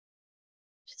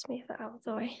Just move that out of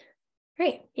the way.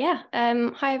 Great. Yeah.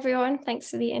 Hi, everyone. Thanks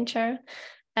for the intro.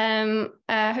 I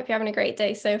hope you're having a great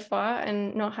day so far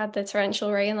and not had the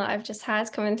torrential rain that I've just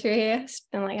had coming through here. It's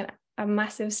been like a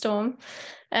massive storm.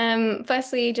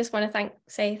 Firstly, just want to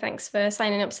say thanks for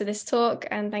signing up to this talk,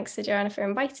 and thanks to Joanna for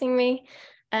inviting me.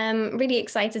 Really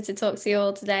excited to talk to you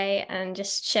all today and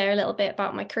just share a little bit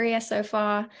about my career so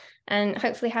far, and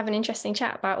hopefully have an interesting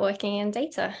chat about working in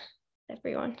data,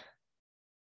 everyone.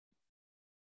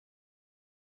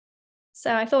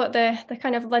 So I thought the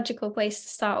kind of logical place to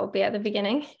start would be at the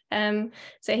beginning. So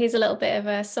here's a little bit of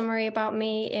a summary about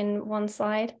me in one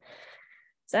slide.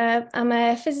 So I'm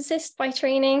a physicist by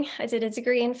training. I did a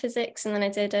degree in physics, and then I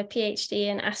did a PhD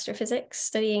in astrophysics,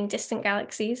 studying distant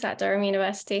galaxies at Durham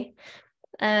University.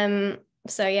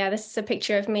 So yeah, this is a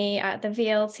picture of me at the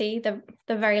VLT,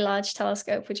 the very large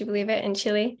telescope, would you believe it, in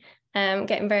Chile.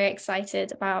 Getting very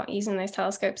excited about using those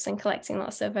telescopes and collecting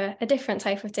lots of a different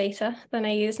type of data than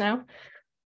I use now.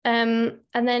 And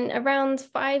then around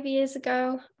 5 years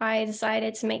ago, I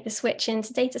decided to make the switch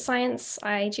into data science.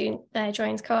 I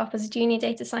joined Co-op as a junior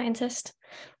data scientist.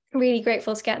 Really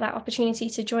grateful to get that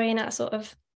opportunity to join at sort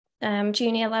of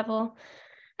junior level.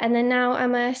 And then now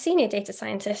I'm a senior data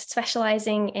scientist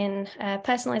specializing in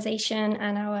personalization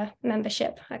and our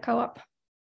membership at Co-op.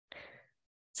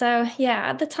 So yeah,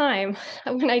 at the time,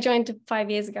 when I joined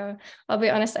 5 years ago, I'll be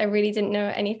honest, I really didn't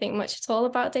know anything much at all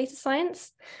about data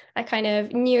science. I kind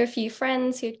of knew a few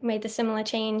friends who made the similar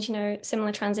change,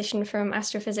 similar transition from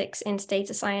astrophysics into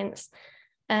data science.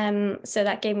 So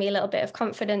that gave me a little bit of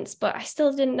confidence, but I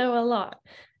still didn't know a lot.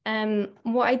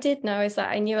 What I did know is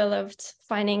that I knew I loved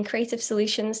finding creative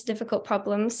solutions to difficult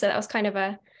problems. So that was kind of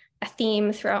a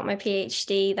theme throughout my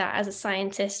PhD, that as a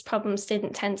scientist, problems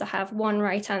didn't tend to have one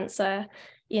right answer.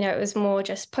 It was more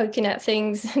just poking at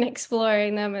things and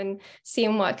exploring them and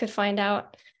seeing what I could find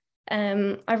out.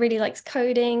 I really liked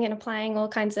coding and applying all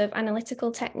kinds of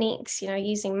analytical techniques,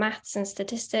 using maths and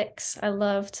statistics. I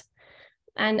loved.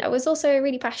 And I was also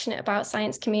really passionate about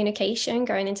science communication,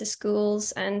 going into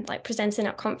schools and presenting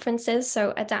at conferences.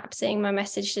 So adapting my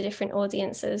message to different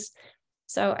audiences.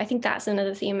 So I think that's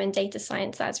another theme in data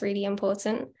science that's really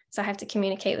important. So I have to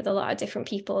communicate with a lot of different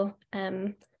people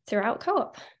throughout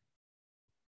Co-op.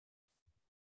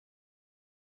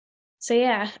 So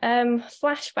yeah,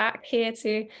 flashback here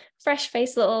to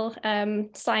fresh-faced little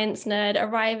science nerd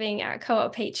arriving at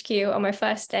Co-op HQ on my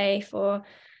first day for,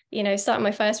 starting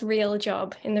my first real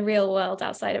job in the real world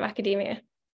outside of academia.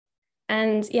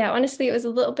 And yeah, honestly, it was a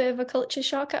little bit of a culture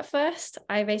shock at first.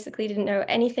 I basically didn't know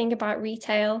anything about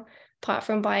retail, apart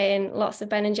from buying lots of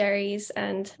Ben & Jerry's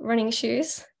and running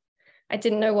shoes. I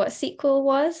didn't know what SQL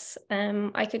was.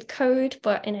 I could code,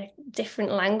 but in a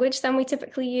different language than we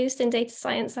typically used in data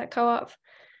science at Co-op.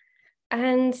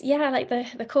 And yeah,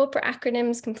 the corporate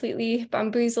acronyms completely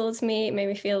bamboozled me. It made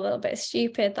me feel a little bit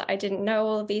stupid that I didn't know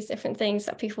all of these different things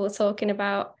that people were talking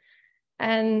about.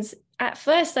 And at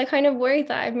first, I kind of worried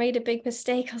that I'd made a big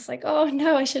mistake. I was like, oh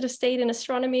no, I should have stayed in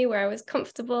astronomy where I was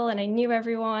comfortable and I knew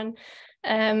everyone.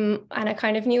 And I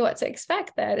kind of knew what to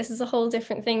expect there. This is a whole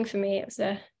different thing for me. It was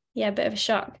a bit of a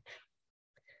shock.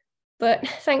 But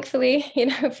thankfully,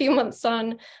 a few months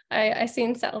on, I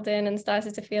soon settled in and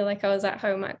started to feel like I was at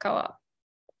home at Co-op.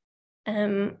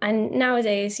 And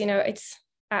nowadays,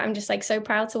 I'm just so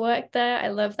proud to work there. I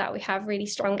love that we have really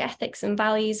strong ethics and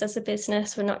values as a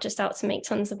business. We're not just out to make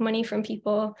tons of money from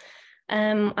people.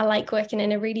 I like working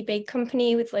in a really big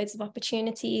company with loads of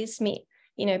opportunities, meet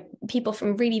people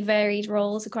from really varied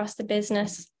roles across the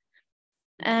business.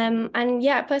 And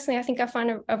yeah, personally, I think I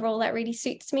found a role that really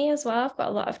suits me as well. I've got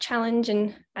a lot of challenge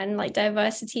and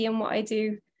diversity in what I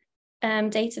do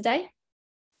day to day.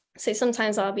 So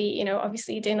sometimes I'll be,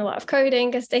 obviously doing a lot of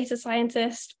coding as data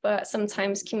scientist, but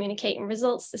sometimes communicating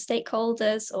results to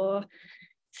stakeholders or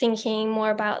thinking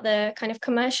more about the kind of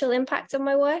commercial impact of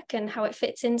my work and how it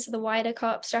fits into the wider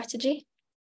Co-op strategy.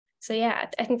 So yeah,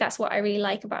 I think that's what I really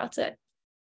like about it,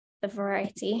 the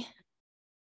variety.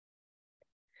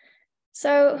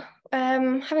 So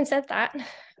having said that,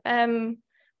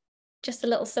 just a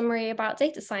little summary about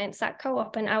data science at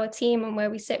Co-op and our team and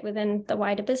where we sit within the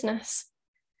wider business.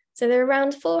 So there are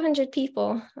around 400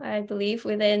 people, I believe,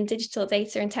 within digital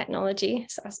data and technology.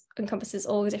 So that encompasses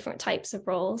all the different types of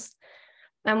roles.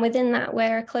 And within that,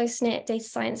 we're a close-knit data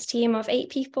science team of 8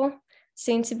 people,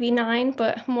 soon to be 9,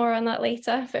 but more on that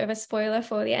later. Bit of a spoiler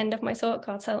for the end of my talk.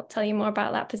 I'll tell you more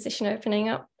about that position opening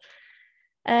up.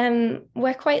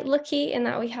 We're quite lucky in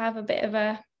that we have a bit of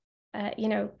a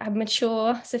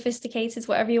mature, sophisticated,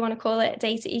 whatever you want to call it,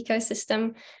 data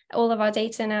ecosystem. All of our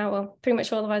data now, well, pretty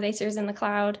much all of our data is in the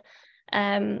cloud.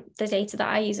 the data that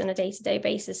I use on a day-to-day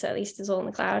basis, at least, is all in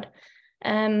the cloud.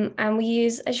 And we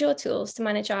use Azure tools to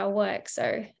manage our work.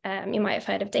 So you might have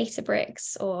heard of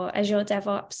Databricks or Azure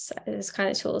DevOps as kind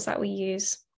of tools that we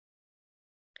use.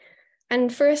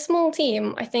 And for a small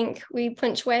team, I think we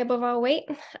punch way above our weight.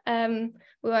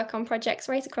 We work on projects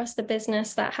right across the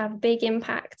business that have big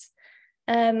impact.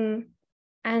 And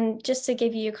just to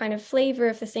give you a kind of flavor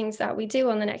of the things that we do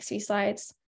on the next few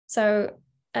slides. So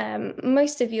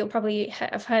most of you will probably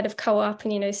have heard of Co-op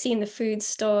and, you know, seen the food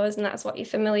stores, and that's what you're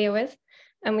familiar with.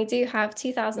 And we do have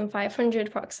 2,500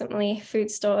 approximately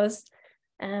food stores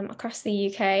across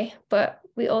the UK, but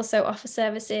we also offer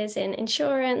services in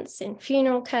insurance, in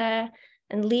funeral care,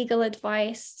 and legal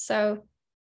advice. So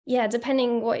yeah,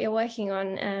 depending what you're working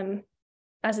on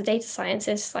as a data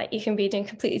scientist, like, you can be doing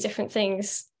completely different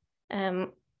things.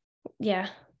 Yeah,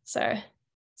 so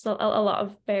it's a lot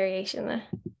of variation there.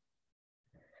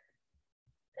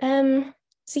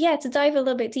 So yeah, to dive a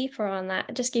little bit deeper on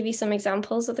that, just give you some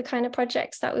examples of the kind of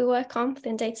projects that we work on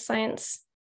within data science.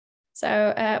 So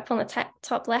up on the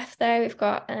top left there, we've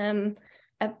got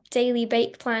a daily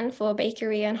bake plan for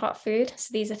bakery and hot food. So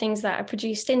these are things that are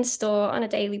produced in store on a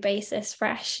daily basis,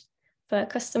 fresh for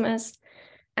customers.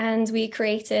 And we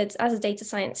created, as a data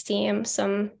science team,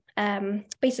 some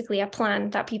basically a plan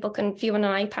that people can view on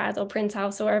an iPad or print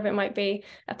out, or wherever it might be,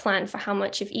 a plan for how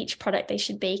much of each product they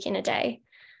should bake in a day.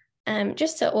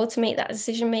 Just to automate that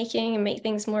decision making and make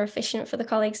things more efficient for the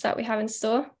colleagues that we have in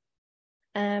store.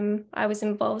 I was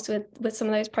involved with some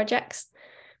of those projects.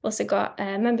 Also got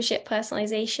membership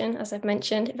personalization, as I've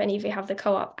mentioned. If any of you have the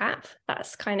Co-op app,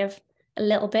 that's kind of a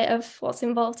little bit of what's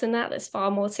involved in that. There's far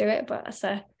more to it, but that's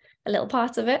a little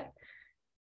part of it.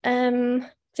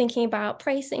 Thinking about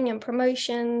pricing and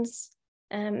promotions,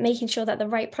 making sure that the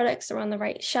right products are on the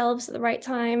right shelves at the right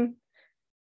time.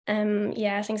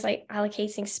 Yeah, things like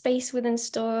allocating space within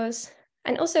stores,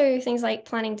 and also things like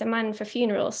planning demand for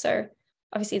funerals. So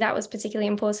obviously that was particularly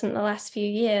important the last few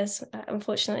years,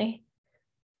 unfortunately.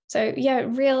 So yeah,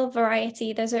 real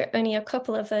variety. Those are only a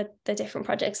couple of the different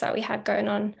projects that we had going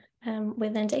on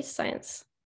within data science.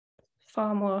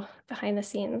 Far more behind the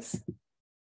scenes.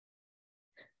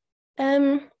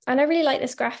 And I really like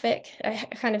this graphic. I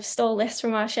kind of stole this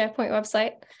from our SharePoint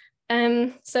website.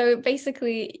 So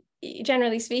basically,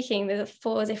 generally speaking, there's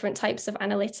 4 different types of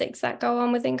analytics that go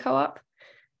on within Co-op.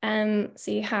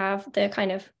 So you have the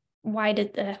kind of why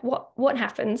did the what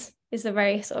happens is the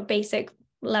very sort of basic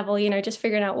level, you know, just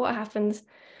figuring out what happens.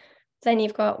 Then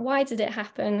you've got why did it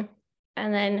happen,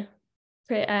 and then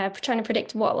trying to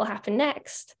predict what will happen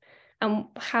next and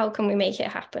how can we make it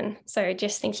happen. So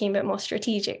just thinking a bit more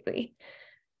strategically.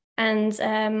 And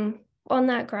on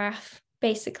that graph,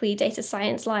 basically data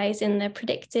science lies in the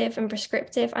predictive and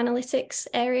prescriptive analytics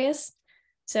areas.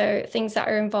 So things that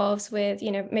are involved with,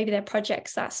 you know, maybe they're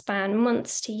projects that span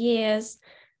months to years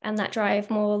and that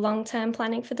drive more long-term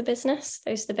planning for the business.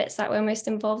 Those are the bits that we're most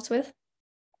involved with.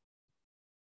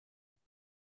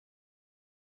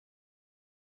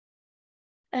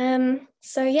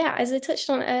 So yeah, as I touched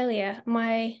on earlier,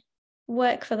 my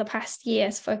work for the past year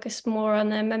has focused more on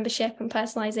the membership and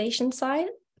personalization side.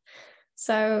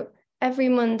 So every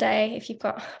Monday, if you've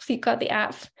got the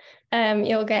app,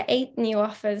 you'll get 8 new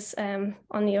offers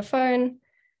on your phone.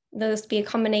 There'll be a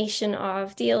combination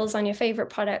of deals on your favorite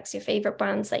products, your favorite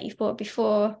brands that you've bought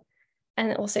before,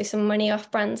 and also some money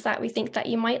off brands that we think that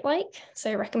you might like.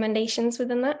 So recommendations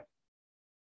within that.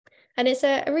 And it's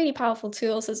a really powerful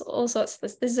tool. So there's all sorts.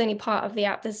 This is only part of the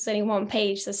app. This is only one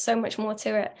page. There's so much more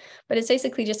to it. But it's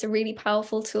basically just a really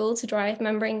powerful tool to drive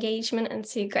member engagement and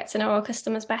to get to know our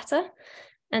customers better,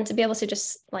 and to be able to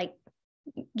just, like,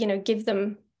 you know, give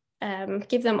them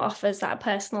offers that are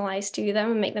personalized to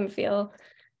them and make them feel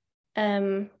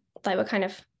like we're kind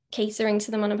of catering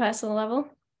to them on a personal level.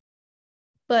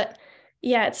 But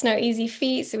yeah, it's no easy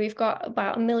feat. So we've got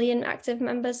about 1 million active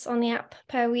members on the app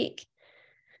per week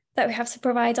that we have to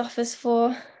provide offers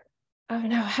for. Oh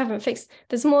no, I haven't fixed.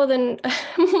 There's more than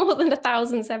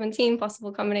 1,017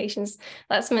 possible combinations.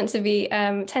 That's meant to be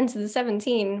 10 to the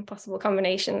 17 possible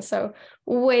combinations. So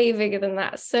way bigger than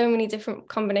that. So many different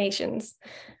combinations.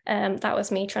 That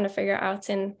was me trying to figure it out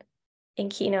in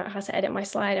Keynote how to edit my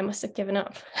slide. I must have given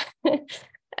up.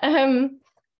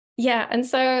 Yeah, and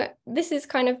so this is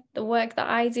kind of the work that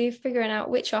I do, figuring out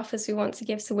which offers we want to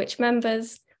give to which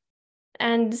members.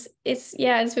 And it's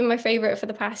been my favorite for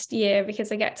the past year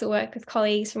because I get to work with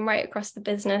colleagues from right across the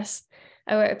business.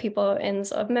 I work with people in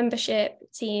sort of membership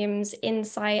teams,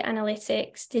 insight,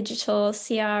 analytics, digital,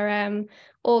 CRM,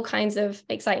 all kinds of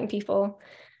exciting people.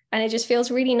 And it just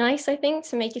feels really nice, I think,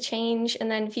 to make a change. And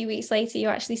then a few weeks later, you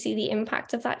actually see the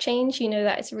impact of that change. You know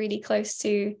that it's really close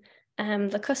to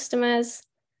the customers.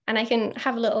 And I can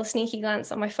have a little sneaky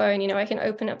glance on my phone. You know, I can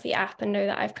open up the app and know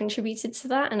that I've contributed to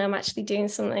that. And I'm actually doing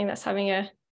something that's having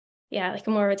like a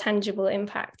more of a tangible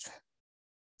impact.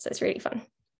 So it's really fun.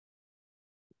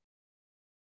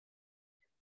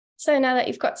 So now that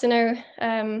you've got to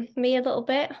know me a little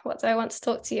bit, what do I want to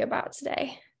talk to you about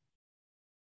today?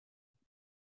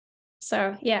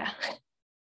 So yeah,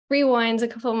 rewind a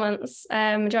couple of months.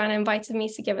 Joanna invited me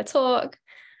to give a talk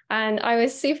and I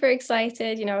was super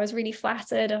excited. You know, I was really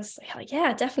flattered. I was like,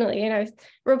 yeah, definitely, you know,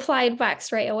 replied back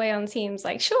straight away on Teams,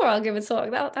 like, sure, I'll give a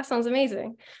talk. That sounds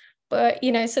amazing. But,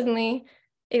 you know, suddenly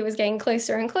it was getting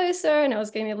closer and closer and I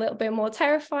was getting a little bit more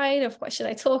terrified of what should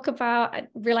I talk about. I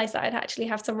realized that I'd actually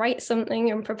have to write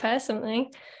something and prepare something.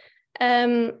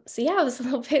 So yeah, I was a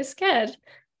little bit scared.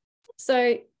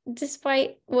 So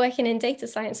despite working in data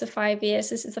science for 5 years,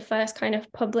 this is the first kind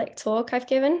of public talk I've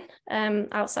given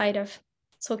outside of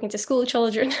talking to school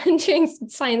children and doing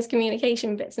science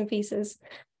communication bits and pieces.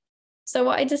 So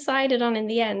what I decided on in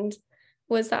the end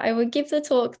was that I would give the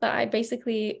talk that I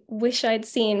basically wish I'd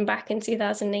seen back in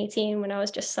 2018 when I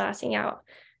was just starting out,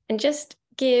 and just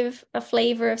give a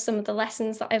flavor of some of the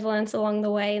lessons that I've learned along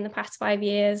the way in the past 5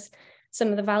 years, some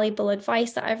of the valuable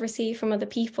advice that I've received from other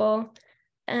people.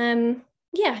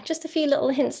 Yeah, just a few little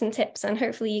hints and tips, and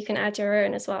hopefully you can add your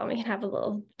own as well. We can have a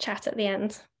little chat at the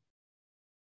end.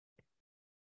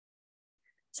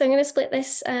 So I'm going to split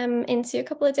this into a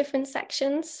couple of different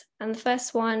sections. And the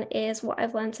first one is what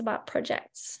I've learned about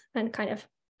projects and kind of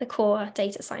the core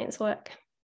data science work.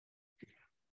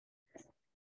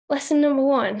 Lesson number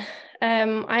one,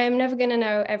 I am never going to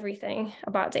know everything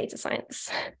about data science.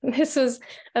 This was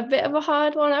a bit of a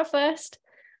hard one at first.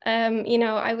 You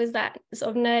know, I was that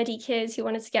sort of nerdy kid who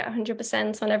wanted to get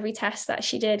 100% on every test that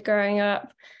she did growing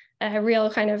up, a real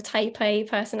kind of type A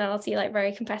personality, like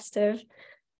very competitive.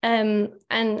 And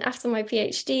after my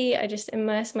PhD, I just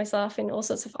immersed myself in all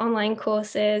sorts of online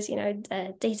courses, you know,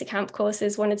 data camp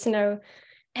courses, wanted to know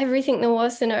everything there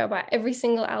was to know about every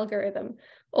single algorithm,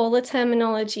 all the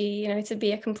terminology, you know, to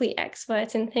be a complete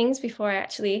expert in things before I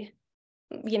actually,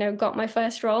 you know, got my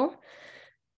first role.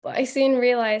 But I soon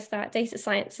realized that data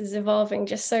science is evolving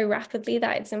just so rapidly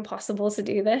that it's impossible to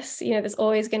do this. You know, there's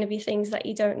always going to be things that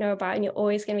you don't know about, and you're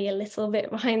always going to be a little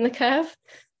bit behind the curve.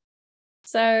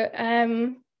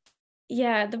 So,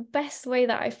 yeah, the best way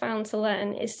that I found to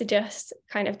learn is to just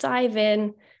kind of dive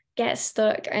in, get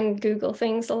stuck, and Google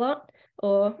things a lot.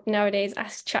 Or nowadays,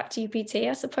 ask ChatGPT,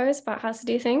 I suppose, about how to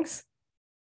do things.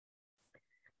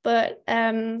 But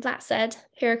that said,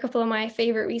 here are a couple of my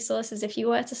favorite resources if you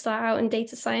were to start out in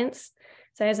data science.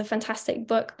 So there's a fantastic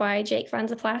book by Jake Van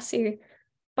der Plas, who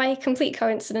by complete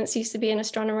coincidence used to be an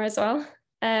astronomer as well.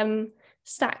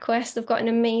 StatQuest, they've got an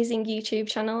amazing YouTube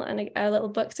channel and a little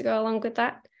book to go along with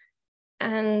that.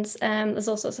 And there's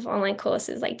all sorts of online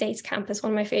courses, like Data Camp is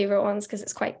one of my favorite ones because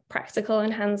it's quite practical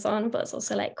and hands-on, but it's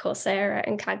also like Coursera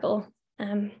and Kaggle.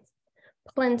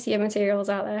 Plenty of materials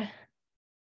out there.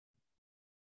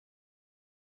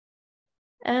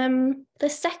 The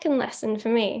second lesson for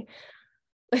me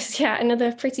was, yeah,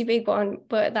 another pretty big one,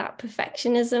 but that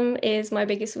perfectionism is my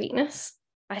biggest weakness.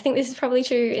 I think this is probably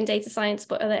true in data science,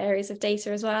 but other areas of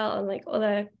data as well, and like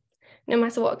no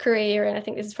matter what career you're in, I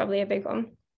think this is probably a big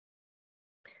one.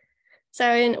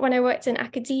 So when I worked in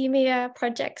academia,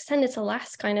 projects tended to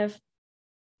last kind of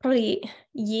probably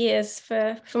years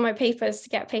for my papers to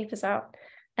get papers out.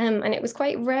 And it was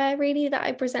quite rare, really, that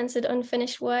I presented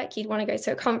unfinished work. You'd want to go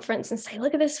to a conference and say,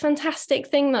 look at this fantastic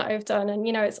thing that I've done. And,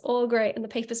 you know, it's all great and the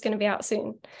paper's going to be out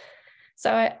soon.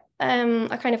 So I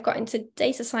kind of got into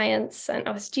data science and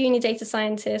I was a junior data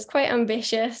scientist, quite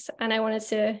ambitious. And I wanted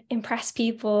to impress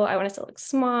people. I wanted to look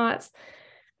smart.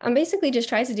 And basically just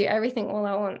try to do everything all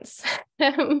at once.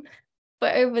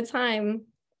 But over time,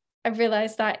 I've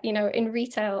realized that, you know, in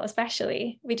retail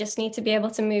especially, we just need to be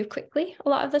able to move quickly a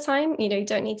lot of the time. You know, you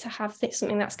don't need to have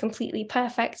something that's completely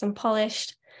perfect and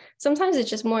polished. Sometimes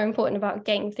it's just more important about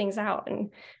getting things out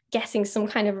and getting some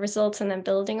kind of result and then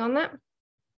building on that.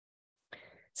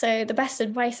 So the best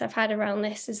advice I've had around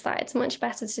this is that it's much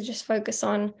better to just focus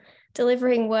on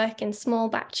delivering work in small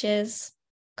batches,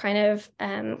 kind of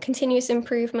continuous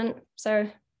improvement. So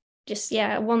just,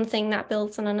 yeah, one thing that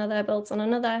builds on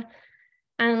another,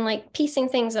 and like piecing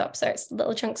things up so it's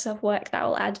little chunks of work that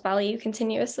will add value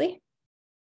continuously.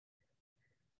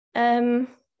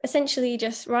 Essentially,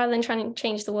 just rather than trying to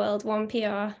change the world one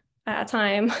PR at a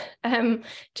time,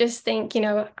 just think, you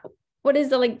know, what is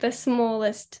the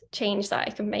smallest change that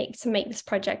I can make to make this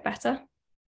project better?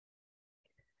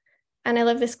 And I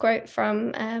love this quote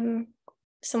from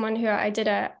someone who I did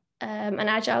an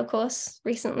agile course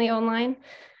recently online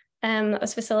that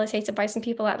was facilitated by some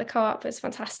people at the co-op. It was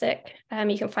fantastic.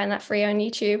 You can find that free on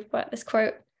YouTube, but this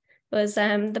quote was,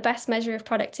 the best measure of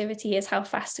productivity is how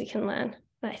fast we can learn.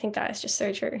 And I think that is just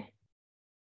so true.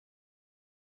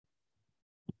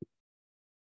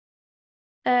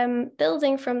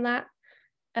 Building from that,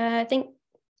 I think,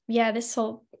 yeah, this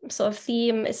whole sort of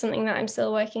theme is something that I'm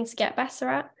still working to get better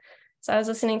at. So I was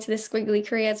listening to this Squiggly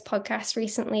Careers podcast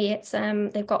recently. It's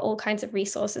they've got all kinds of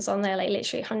resources on there, like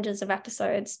literally hundreds of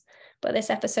episodes. But this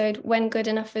episode, When Good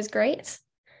Enough is Great.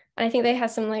 And I think they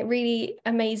have some like really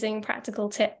amazing practical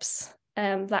tips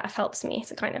that have helped me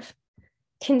to kind of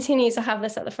continue to have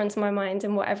this at the front of my mind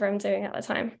in whatever I'm doing at the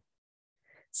time.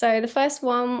 So the first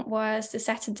one was to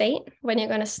set a date when you're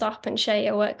going to stop and share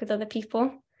your work with other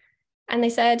people. And they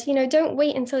said, you know, don't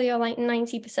wait until you're like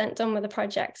 90% done with the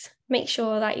project. Make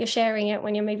sure that you're sharing it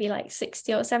when you're maybe like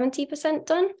 60 or 70%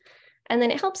 done. And then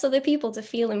it helps other people to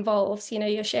feel involved. You know,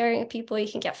 you're sharing with people,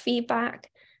 you can get feedback,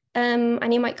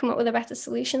 and you might come up with a better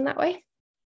solution that way.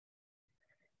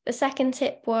 The second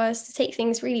tip was to take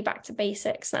things really back to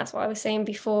basics. That's what I was saying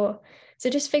before. So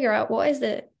just figure out what is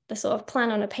the sort of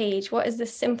plan on a page. What is the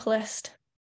simplest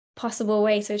possible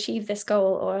way to achieve this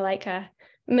goal, or like a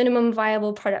minimum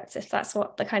viable product, if that's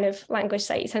what the kind of language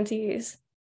that you tend to use.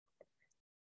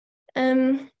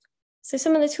 So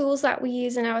some of the tools that we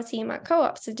use in our team at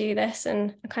Co-op to do this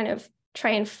and kind of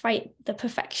try and fight the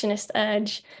perfectionist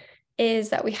urge is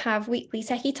that we have weekly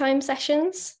techie time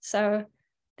sessions. So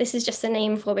this is just a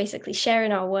name for basically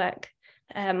sharing our work.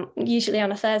 Usually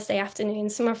on a Thursday afternoon,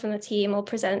 someone from the team will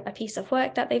present a piece of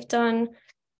work that they've done.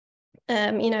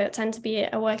 You know, it tends to be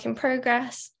a work in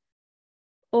progress,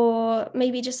 or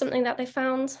maybe just something that they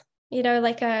found, you know,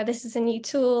 like this is a new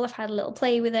tool, I've had a little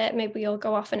play with it, maybe you'll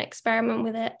go off and experiment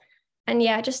with it. And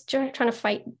yeah, just trying to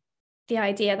fight the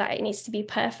idea that it needs to be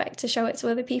perfect to show it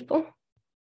to other people.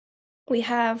 We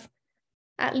have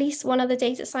at least one other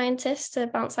data scientist to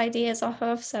bounce ideas off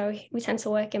of. So we tend to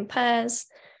work in pairs,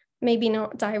 maybe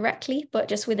not directly, but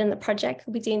just within the project,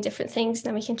 we'll be doing different things.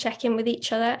 Then we can check in with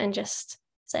each other and just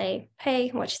say, hey,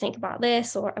 what do you think about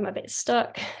this? Or I'm a bit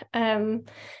stuck.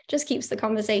 Just keeps the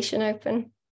conversation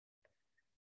open.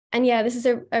 And yeah, this is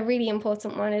a really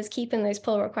important one, is keeping those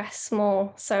pull requests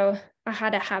small. So I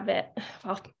had a habit,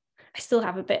 well, I still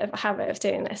have a bit of a habit of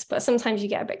doing this, but sometimes you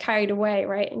get a bit carried away,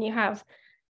 right? And you have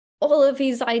all of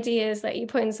these ideas that you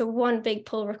put into one big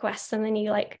pull request, and then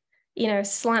you like, you know,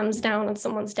 slams down on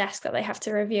someone's desk that they have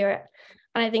to review it.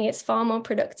 And I think it's far more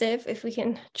productive if we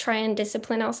can try and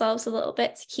discipline ourselves a little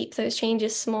bit to keep those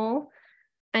changes small.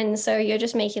 And so you're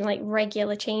just making like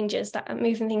regular changes that are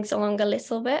moving things along a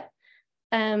little bit.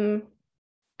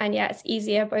 And yeah, it's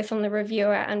easier both on the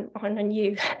reviewer and on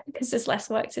you because there's less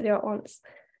work to do at once.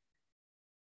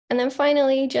 And then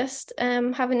finally, just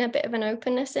having a bit of an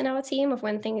openness in our team of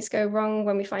when things go wrong,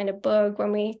 when we find a bug,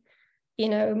 when we, you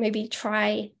know, maybe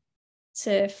try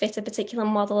to fit a particular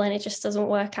model and it just doesn't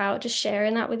work out, just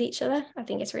sharing that with each other. I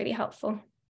think it's really helpful.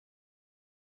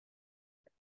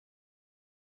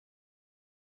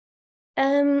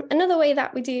 Another way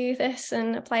that we do this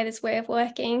and apply this way of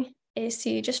working is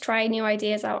to just try new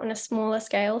ideas out on a smaller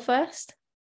scale first.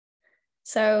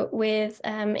 So with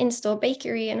in-store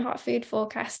bakery and hot food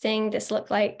forecasting, this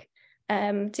looked like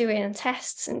doing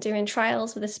tests and doing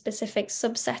trials with a specific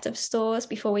subset of stores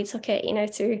before we took it, you know,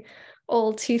 to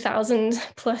all 2,000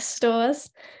 plus stores,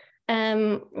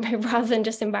 rather than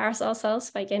just embarrass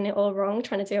ourselves by getting it all wrong,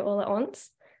 trying to do it all at once.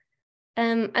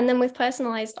 And then with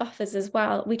personalized offers as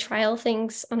well, we trial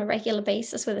things on a regular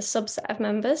basis with a subset of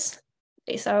members.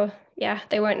 So yeah,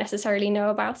 they won't necessarily know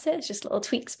about it. It's just little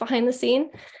tweaks behind the scene.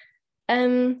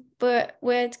 But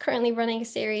we're currently running a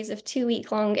series of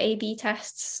 2-week-long A/B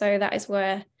tests. So that is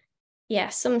where, yeah,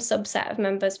 some subset of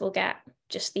members will get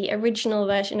just the original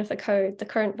version of the code, the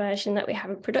current version that we have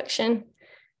in production.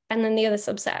 And then the other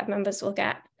subset of members will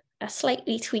get a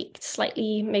slightly tweaked,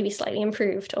 maybe slightly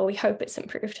improved, or we hope it's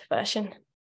improved version.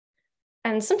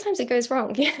 And sometimes it goes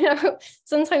wrong, you know.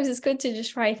 Sometimes it's good to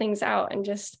just try things out and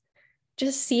just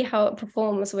see how it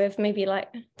performs with maybe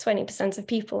like 20% of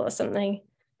people or something.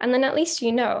 And then at least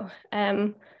you know.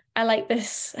 I like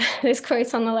this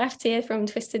quote on the left here from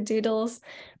Twisted Doodles,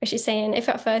 where she's saying, if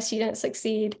at first you don't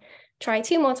succeed, try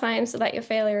 2 more times so that your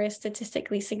failure is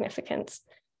statistically significant.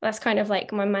 That's kind of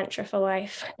like my mantra for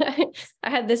life. I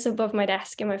had this above my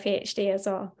desk in my PhD as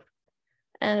well.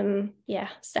 Yeah,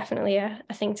 it's definitely a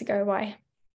thing to go by.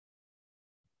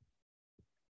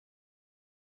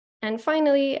 And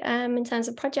finally, in terms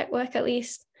of project work, at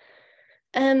least,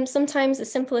 sometimes the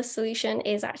simplest solution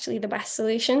is actually the best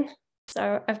solution.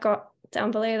 So I've got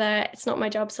down below there, it's not my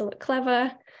job to look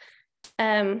clever.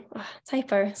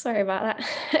 Typo, sorry about that.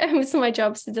 It's my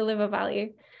job to deliver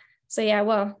value. So yeah,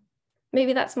 well,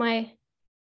 maybe that's my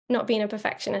not being a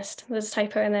perfectionist. There's a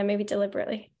typo in there, maybe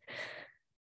deliberately.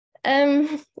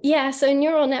 Yeah, so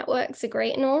neural networks are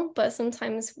great and all, but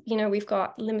sometimes, we've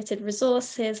got limited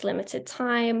resources, limited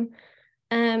time.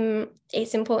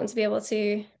 It's important to be able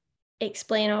to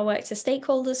explain our work to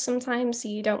stakeholders sometimes. So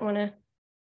you don't want to,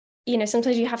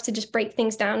 sometimes you have to just break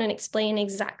things down and explain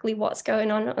exactly what's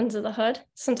going on under the hood.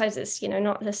 Sometimes it's,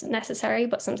 not necessary,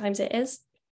 but sometimes it is.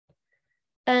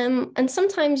 And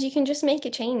sometimes you can just make a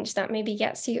change that maybe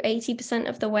gets you 80%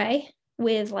 of the way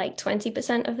with like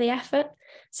 20% of the effort.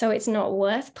 So it's not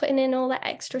worth putting in all that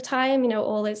extra time,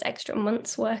 all those extra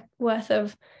months worth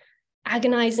of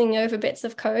agonizing over bits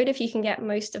of code if you can get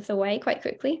most of the way quite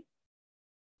quickly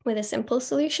with a simple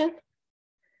solution.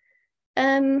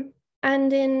 And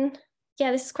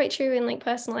this is quite true in like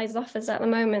personalized offers at the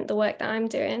moment, the work that I'm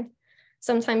doing.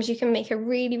 Sometimes you can make a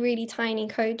really, really tiny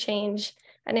code change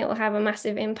and it will have a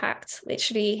massive impact.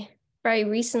 Literally very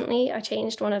recently, I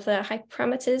changed one of the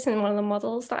hyperparameters in one of the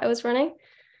models that I was running.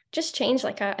 Just changed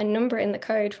like a number in the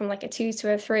code from like a 2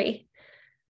 to a 3,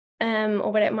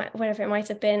 or whatever it might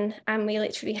have been. And we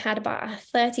literally had about a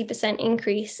 30%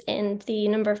 increase in the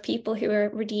number of people who were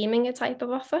redeeming a type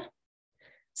of offer.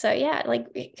 So yeah, like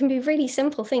it can be really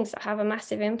simple things that have a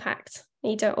massive impact.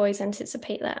 You don't always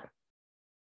anticipate that.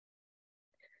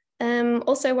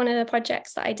 Also, one of the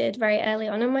projects that I did very early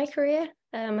on in my career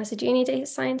as a junior data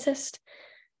scientist,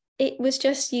 it was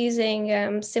just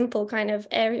using simple kind of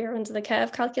area under the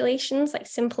curve calculations, like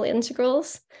simple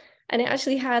integrals. And it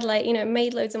actually had like,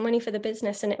 made loads of money for the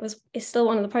business. And it's still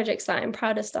one of the projects that I'm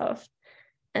proudest of.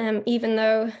 Even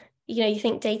though, you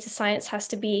think data science has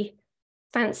to be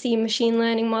fancy machine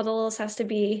learning models, has to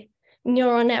be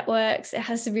neural networks, it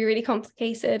has to be really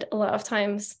complicated. A lot of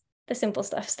times the simple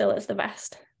stuff still is the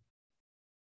best.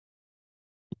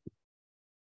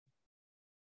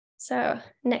 So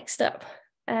next up,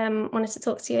 wanted to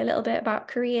talk to you a little bit about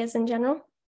careers in general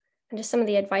and just some of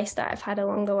the advice that I've had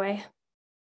along the way.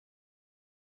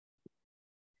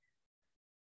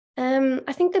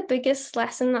 I think the biggest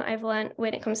lesson that I've learned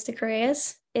when it comes to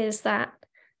careers is that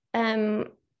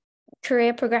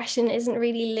career progression isn't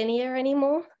really linear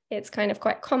anymore. It's kind of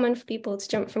quite common for people to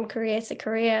jump from career to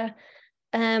career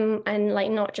and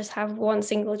like not just have one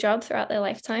single job throughout their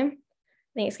lifetime.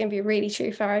 I think it's going to be really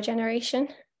true for our generation.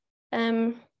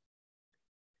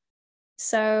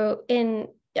 So in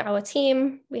our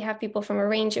team, we have people from a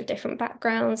range of different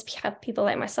backgrounds. We have people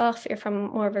like myself who are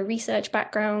from more of a research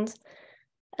background,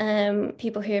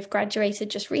 people who have graduated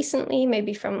just recently,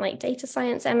 maybe from like data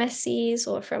science MSCs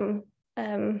or from,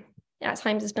 at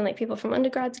times it's been like people from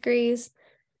undergrad degrees.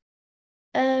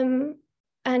 And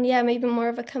yeah, maybe more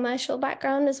of a commercial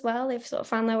background as well. They've sort of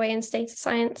found their way into data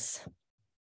science.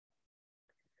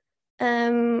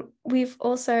 We've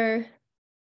also,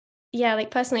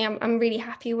 like personally, I'm really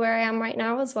happy where I am right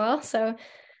now as well. So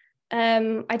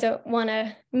I don't want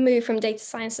to move from data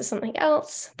science to something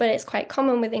else, but it's quite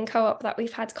common within co-op that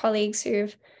we've had colleagues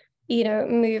who've,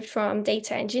 moved from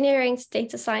data engineering to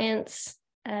data science.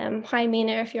 Hi,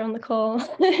 Mina, if you're on the call.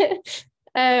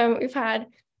 We've had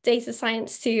data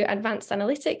science to advanced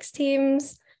analytics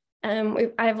teams.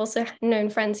 I've also known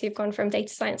friends who've gone from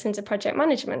data science into project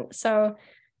management. So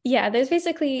yeah, there's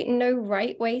basically no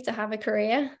right way to have a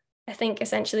career. I think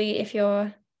essentially if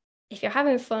you're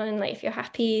having fun, like if you're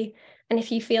happy, and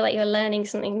if you feel like you're learning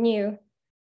something new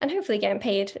and hopefully getting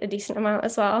paid a decent amount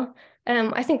as well,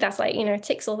 I think that's like,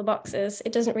 ticks all the boxes.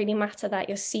 It doesn't really matter that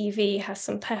your CV has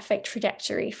some perfect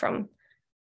trajectory from,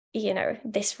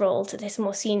 this role to this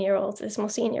more senior role to this more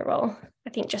senior role.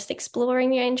 I think just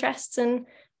exploring your interests, and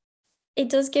it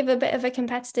does give a bit of a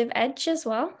competitive edge as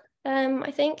well.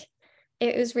 I think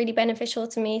it was really beneficial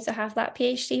to me to have that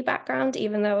PhD background,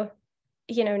 even though,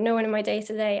 no one in my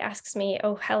day-to-day asks me,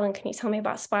 oh, Helen, can you tell me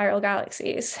about spiral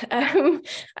galaxies?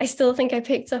 I still think I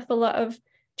picked up a lot of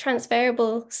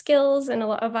transferable skills and a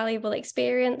lot of valuable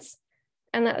experience.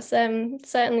 And that's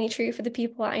certainly true for the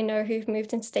people that I know who've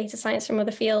moved into data science from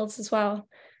other fields as well.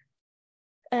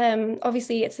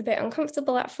 Obviously, it's a bit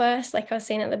uncomfortable at first, like I was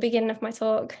saying at the beginning of my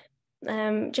talk,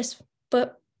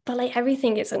 but like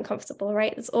everything is uncomfortable,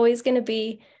 right? There's always going to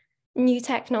be new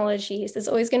technologies. There's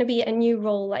always going to be a new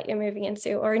role that you're moving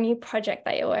into or a new project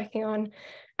that you're working on.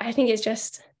 I think it's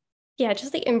just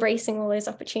like embracing all those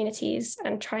opportunities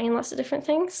and trying lots of different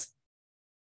things.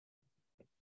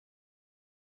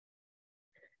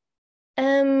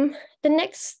 The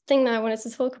next thing that I wanted to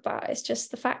talk about is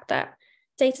just the fact that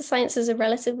data science is a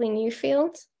relatively new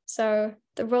field. So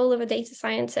the role of a data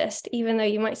scientist, even though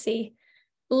you might see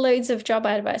loads of job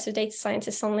adverts for data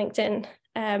scientists on LinkedIn,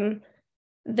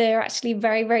 they're actually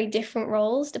very, very different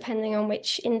roles depending on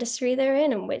which industry they're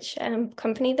in and which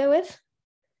company they're with.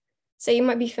 So you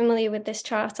might be familiar with this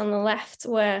chart on the left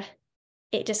where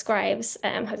it describes,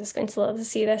 I'm just going to let us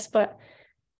see this, but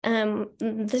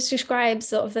this describes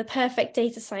sort of the perfect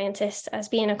data scientist as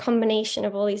being a combination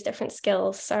of all these different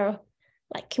skills. So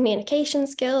like communication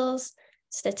skills,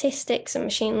 statistics and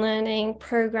machine learning,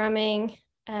 programming,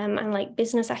 and like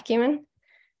business acumen.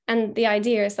 And the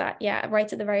idea is that, yeah,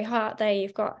 right at the very heart there,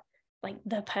 you've got like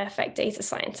the perfect data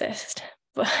scientist.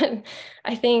 But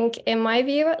I think in my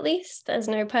view, at least, there's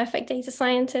no perfect data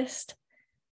scientist.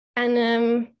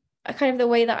 And kind of the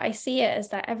way that I see it is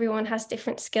that everyone has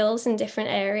different skills in different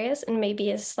areas and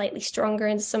maybe is slightly stronger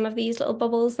in some of these little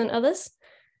bubbles than others.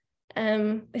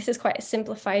 This is quite a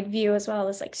simplified view as well.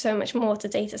 There's like so much more to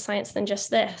data science than just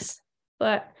this.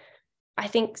 But I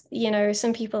think, you know,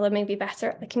 some people are maybe better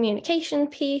at the communication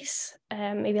piece,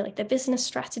 maybe like the business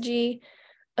strategy.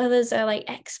 Others are like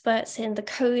experts in the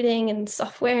coding and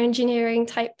software engineering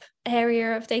type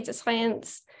area of data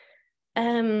science,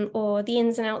 or the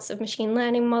ins and outs of machine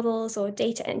learning models or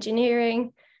data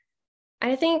engineering.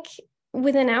 And I think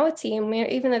within our team,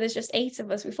 even though there's just 8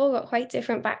 of us, we've all got quite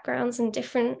different backgrounds and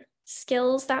different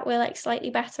skills that we're like slightly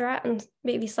better at and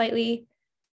maybe slightly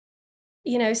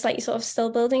sort of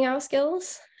still building our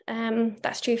skills.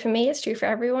 That's true for me, it's true for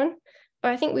everyone.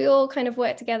 But I think we all kind of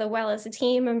work together well as a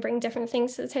team and bring different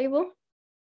things to the table.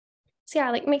 So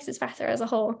yeah, like makes us better as a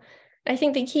whole. I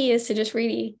think the key is to just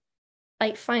really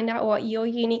like find out what your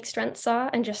unique strengths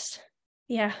are and just,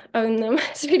 yeah, own them.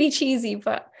 It's really cheesy,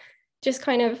 but just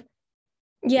kind of,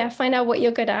 yeah, find out what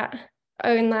you're good at,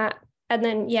 own that, and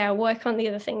then, yeah, work on the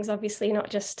other things, obviously,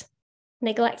 not just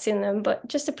neglecting them, but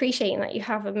just appreciating that you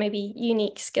have a maybe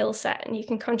unique skill set and you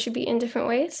can contribute in different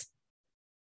ways.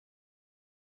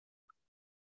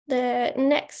 The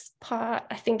next part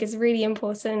I think is really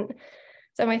important.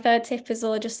 So my third tip is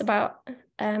all about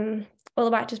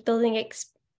just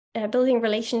building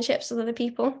relationships with other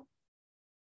people.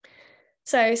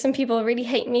 So some people really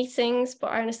hate meetings,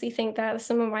 but I honestly think that are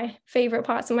some of my favorite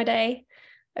parts of my day.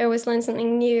 I always learn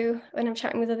something new when I'm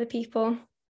chatting with other people.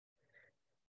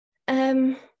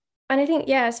 And I think,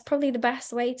 yeah, it's probably the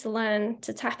best way to learn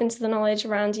to tap into the knowledge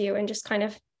around you and just kind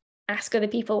of ask other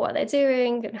people what they're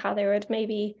doing and how they would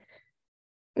maybe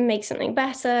make something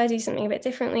better, do something a bit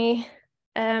differently.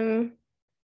 And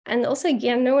also,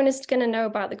 yeah, no one is going to know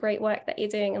about the great work that you're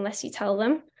doing unless you tell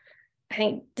them. I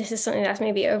think this is something that's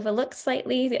maybe overlooked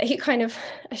slightly. You kind of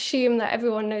assume that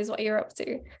everyone knows what you're up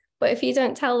to. But if you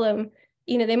don't tell them,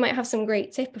 they might have some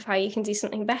great tip of how you can do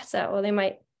something better, or they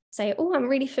might say, oh, I'm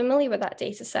really familiar with that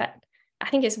data set. I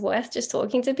think it's worth just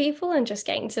talking to people and just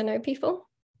getting to know people.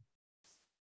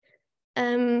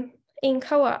 In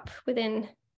co-op within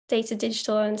data,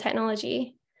 digital and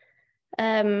technology,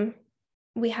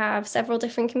 we have several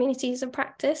different communities of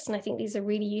practice, and I think these are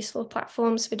really useful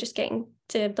platforms for just getting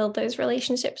to build those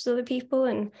relationships with other people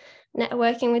and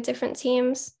networking with different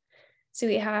teams. So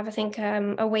we have, I think,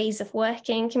 a ways of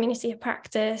working community of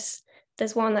practice.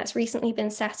 There's one that's recently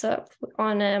been set up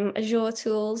on Azure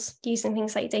tools using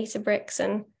things like Databricks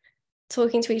and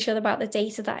talking to each other about the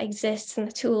data that exists and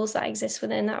the tools that exist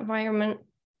within that environment.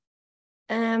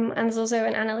 And there's also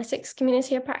an analytics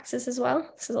community of practice as well.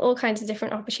 So there's all kinds of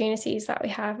different opportunities that we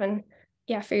have. And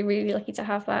yeah, I feel really lucky to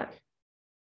have that.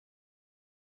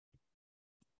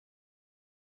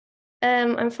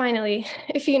 And finally,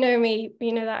 if you know me,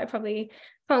 you know that I probably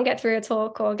can't get through a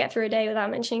talk or get through a day without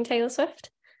mentioning Taylor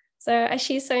Swift. So as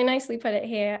she so nicely put it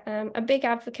here, a big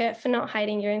advocate for not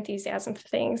hiding your enthusiasm for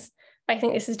things. I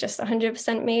think this is just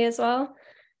 100% me as well.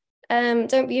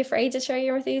 Don't be afraid to show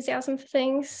your enthusiasm for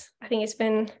things. I think it's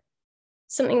been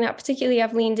something that particularly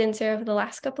I've leaned into over the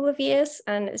last couple of years,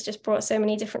 and it's just brought so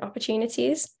many different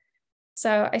opportunities.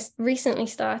 So I recently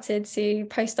started to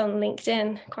post on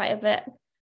LinkedIn quite a bit,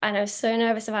 and I was so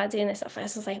nervous about doing this at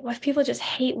first. I was like, what if people just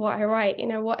hate what I write?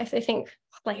 What if they think,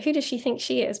 like, who does she think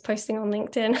she is posting on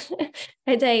LinkedIn?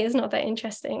 Her day is not that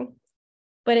interesting.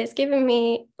 But it's given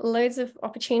me loads of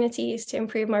opportunities to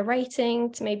improve my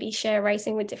writing, to maybe share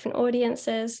writing with different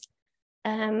audiences.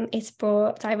 It's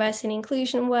brought diversity and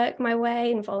inclusion work my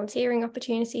way and volunteering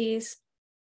opportunities.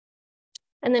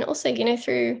 And then also,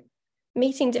 through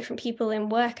meeting different people in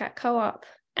work at co-op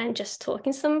and just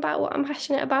talking to them about what I'm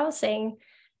passionate about, saying,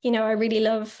 I really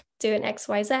love doing X,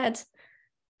 Y, Z.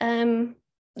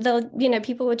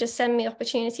 People would just send me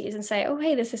opportunities and say, oh,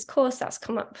 hey, there's this course that's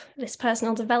come up, this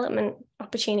personal development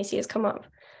opportunity has come up.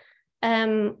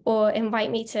 or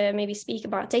invite me to maybe speak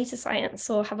about data science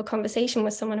or have a conversation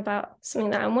with someone about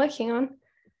something that I'm working on.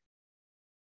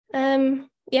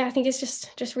 Yeah, I think it's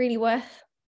just really worth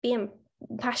being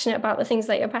passionate about the things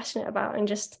that you're passionate about and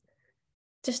just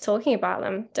talking about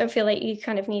them. Don't feel like you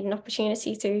kind of need an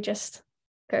opportunity to just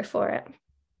go for it.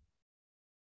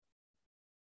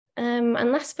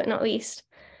 And last but not least,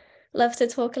 love to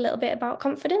talk a little bit about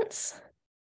confidence.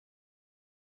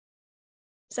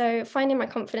 So finding my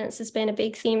confidence has been a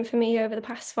big theme for me over the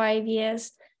past 5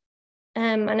 years.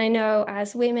 And I know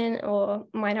as women or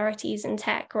minorities in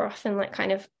tech, we're often like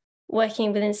kind of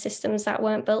working within systems that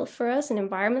weren't built for us and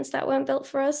environments that weren't built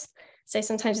for us. So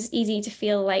sometimes it's easy to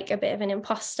feel like a bit of an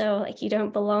imposter, like you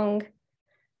don't belong.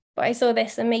 But I saw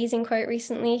this amazing quote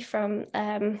recently from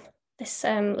this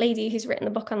lady who's written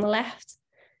the book on the left.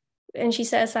 And she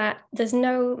says that there's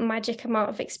no magic amount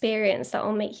of experience that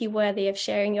will make you worthy of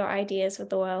sharing your ideas with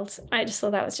the world. I just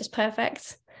thought that was just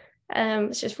perfect.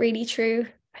 It's just really true.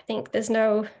 I think there's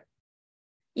no,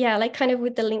 yeah, like kind of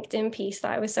with the LinkedIn piece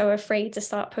that I was so afraid to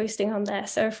start posting on there,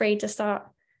 so afraid to start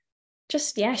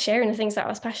just, yeah, sharing the things that I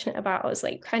was passionate about. I was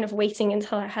like kind of waiting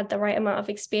until I had the right amount of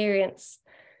experience.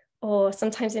 Or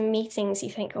sometimes in meetings, you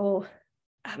think, oh,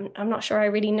 I'm not sure I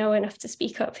really know enough to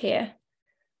speak up here.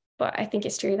 But I think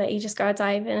it's true that you just got to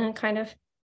dive in and kind of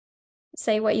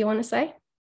say what you want to say.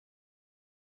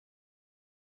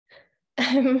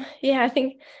 Yeah, I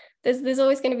think there's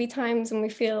always going to be times when we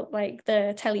feel like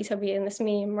the Teletubby in this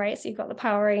meme, right? So you've got the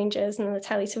Power Rangers and the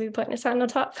Teletubby putting his hand on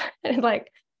top and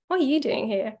like, what are you doing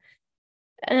here?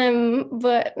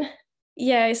 But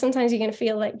yeah, sometimes you're going to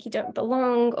feel like you don't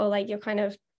belong or like you're kind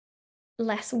of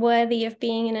less worthy of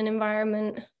being in an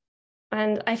environment.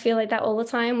 And I feel like that all the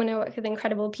time when I work with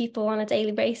incredible people on a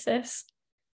daily basis.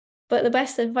 But the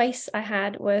best advice I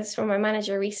had was from my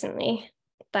manager recently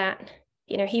that,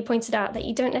 you know, he pointed out that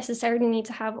you don't necessarily need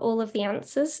to have all of the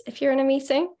answers if you're in a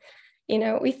meeting. You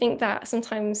know, we think that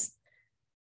sometimes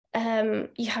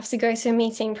you have to go to a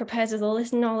meeting prepared with all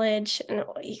this knowledge and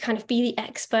you kind of be the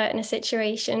expert in a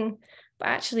situation. But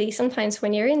actually, sometimes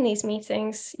when you're in these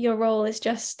meetings, your role is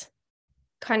just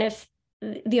kind of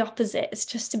the opposite. It's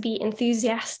just to be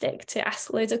enthusiastic, to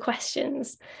ask loads of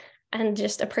questions and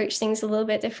just approach things a little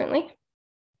bit differently.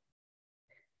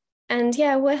 And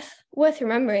yeah, worth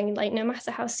remembering, like no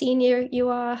matter how senior you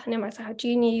are, no matter how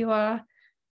junior you are,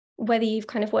 whether you've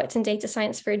kind of worked in data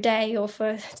science for a day or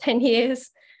for 10 years,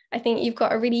 I think you've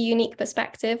got a really unique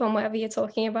perspective on whatever you're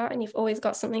talking about and you've always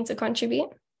got something to contribute.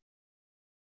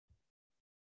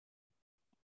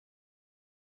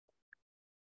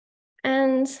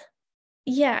 And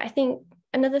yeah, I think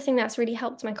another thing that's really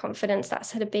helped my confidence,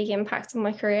 that's had a big impact on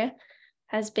my career,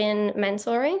 has been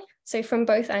mentoring. So from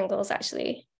both angles,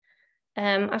 actually.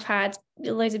 I've had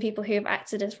loads of people who have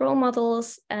acted as role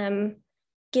models,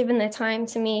 given their time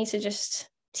to me to just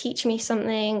teach me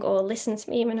something or listen to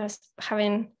me when I was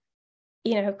having,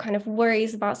 you know, kind of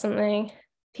worries about something,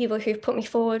 people who've put me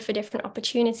forward for different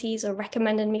opportunities or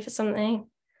recommended me for something.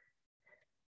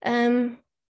 And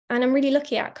I'm really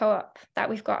lucky at Co-op that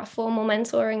we've got a formal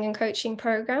mentoring and coaching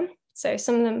program. So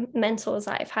some of the mentors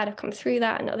that I've had have come through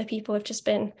that and other people have just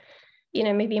been, you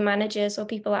know, maybe managers or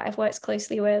people that I've worked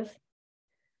closely with.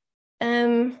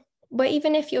 But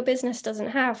even if your business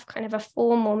doesn't have kind of a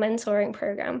formal mentoring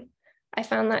program, I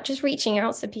found that just reaching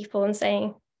out to people and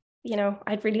saying, you know,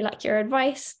 I'd really like your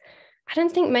advice. I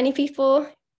don't think many people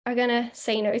are going to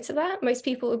say no to that. Most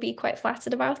people would be quite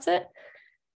flattered about it.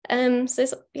 So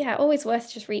it's, yeah, always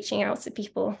worth just reaching out to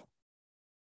people.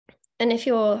 And if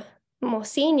you're more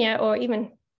senior or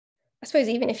even, I suppose,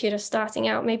 even if you're just starting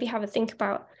out, maybe have a think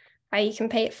about how you can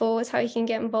pay it forward, how you can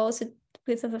get involved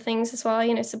with other things as well,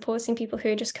 you know, supporting people who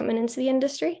are just coming into the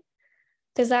industry.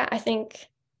 Because that, I think,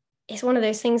 is one of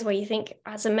those things where you think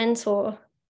as a mentor,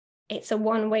 it's a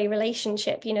one-way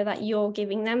relationship, you know, that you're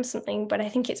giving them something, but I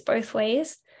think it's both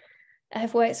ways.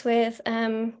 I've worked with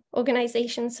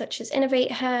organizations such as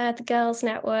InnovateHer, the Girls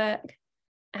Network,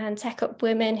 and Tech Up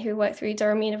Women who work through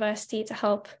Durham University to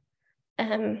help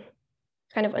kind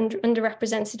of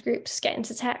underrepresented groups get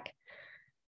into tech.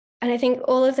 And I think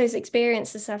all of those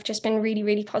experiences have just been really,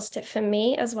 really positive for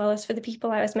me, as well as for the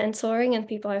people I was mentoring and the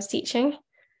people I was teaching,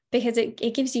 because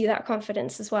it gives you that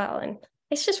confidence as well. And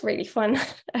it's just really fun.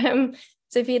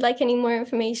 So if you'd like any more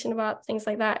information about things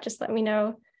like that, just let me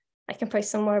know. I can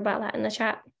post some more about that in the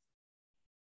chat.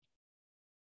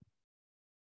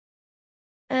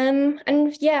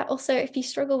 And yeah, also if you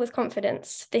struggle with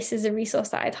confidence, this is a resource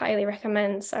that I'd highly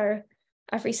recommend. So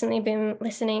I've recently been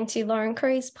listening to Lauren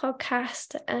Curry's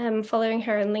podcast, following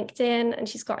her on LinkedIn, and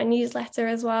she's got a newsletter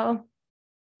as well.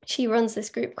 She runs this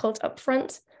group called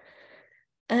Upfront.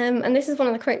 And this is one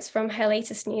of the quotes from her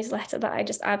latest newsletter that I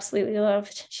just absolutely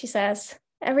loved. She says,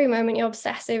 "Every moment you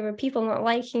obsess over people not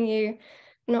liking you,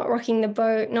 not rocking the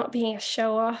boat, not being a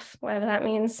show off, whatever that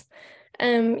means,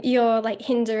 you're like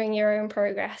hindering your own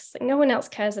progress. Like no one else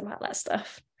cares about that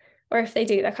stuff. Or if they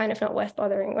do, they're kind of not worth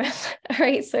bothering with." All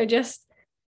right. So just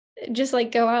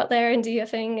like go out there and do your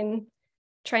thing and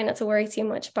try not to worry too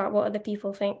much about what other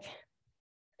people think. I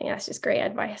think that's just great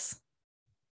advice.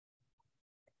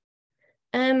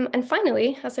 And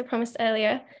finally, as I promised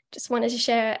earlier, just wanted to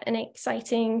share an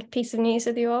exciting piece of news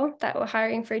with you all that we're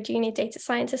hiring for a junior data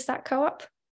scientist at Co-op.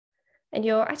 And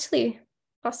you're actually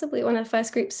possibly one of the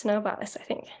first groups to know about this, I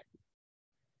think.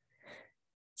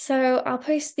 So I'll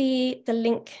post the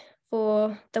link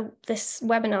for this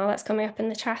webinar that's coming up in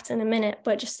the chat in a minute,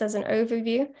 but just as an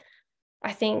overview,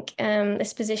 I think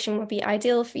this position would be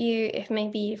ideal for you if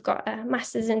maybe you've got a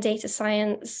master's in data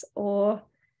science, or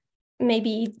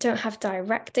maybe you don't have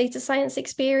direct data science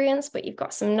experience, but you've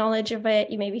got some knowledge of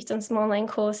it. You maybe have done some online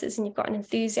courses and you've got an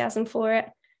enthusiasm for it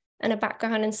and a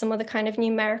background in some other kind of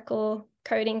numerical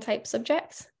coding type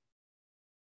subjects.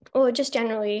 Or just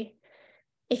generally,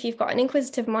 if you've got an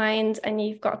inquisitive mind and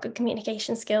you've got good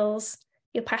communication skills,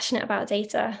 you're passionate about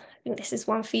data, I think this is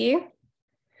one for you.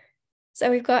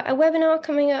 So we've got a webinar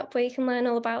coming up where you can learn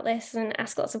all about this and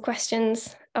ask lots of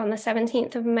questions on the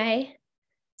 17th of May.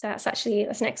 So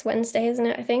that's next Wednesday, isn't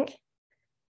it, I think?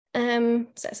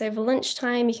 So it's over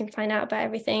lunchtime. You can find out about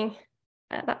everything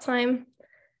at that time.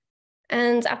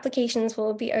 And applications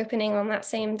will be opening on that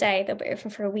same day. They'll be open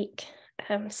for a week.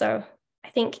 So I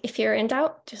think if you're in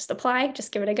doubt, just apply,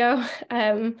 just give it a go.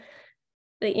 Don't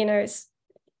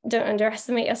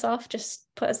underestimate yourself. Just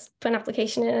put an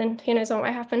application in and who knows what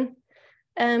might happen.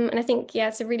 And I think, yeah,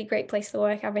 it's a really great place to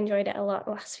work. I've enjoyed it a lot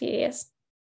the last few years.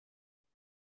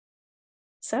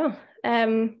 So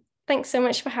thanks so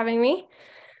much for having me.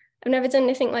 I've never done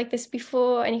anything like this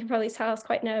before, and you can probably tell I was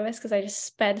quite nervous because I just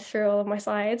sped through all of my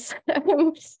slides.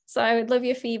 So I would love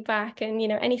your feedback and,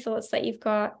 any thoughts that you've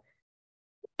got.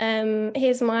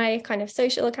 Here's my kind of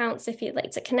social accounts if you'd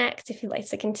like to connect, if you'd like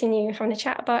to continue having a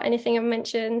chat about anything I've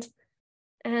mentioned.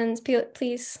 And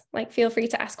please feel free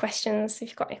to ask questions if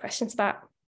you've got any questions about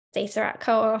data at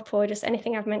Co-op or just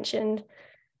anything I've mentioned.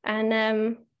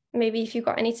 And maybe if you've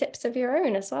got any tips of your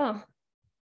own as well,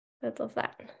 I'd love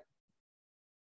that.